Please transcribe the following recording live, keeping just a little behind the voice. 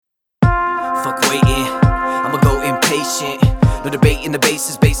fuck waiting, I'ma go impatient. No debate in the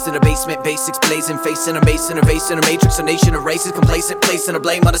bases, based in the basement, basics blazing, facing a mason, evasing a matrix, a nation of races, complacent, placing a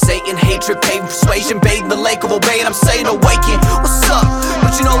blame on a Satan, hatred, pain, persuasion, bathing the lake of obeying. I'm saying awaken, what's up?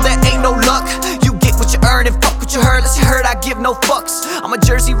 But you know that ain't no luck. You get what you earn and fuck what you heard. Unless you heard, I give no fucks. I'm a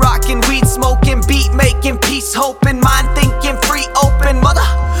Jersey rockin', weed smoking, beat making, peace hoping, mind thinking, free open,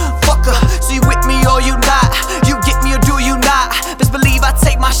 motherfucker. So you with me or you not? You get me or do you not? Best believe I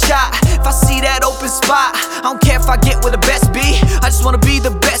take my shot. If I see that open spot, I don't care if I get where the best be. I just wanna be the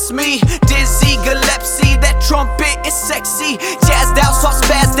best me. Dizzy, Gillespie, that trumpet is sexy. Jazzed out, so I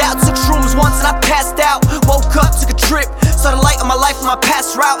spazzed out. Took shrooms once and I passed out. Woke up, took a trip, saw the light of my life on my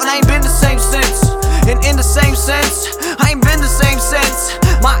past route. And I ain't been the same since. And in the same sense, I ain't been the same since.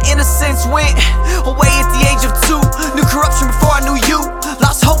 My innocence went away at the age of 2. Knew corruption before I knew you.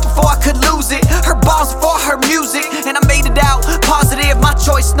 Lost hope before I could lose it. Heard bombs before I heard music. And I made it out positive. My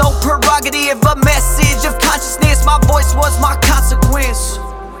choice, no prerogative. A message of consciousness. My voice was my consequence.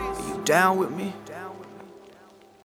 Are you down with me?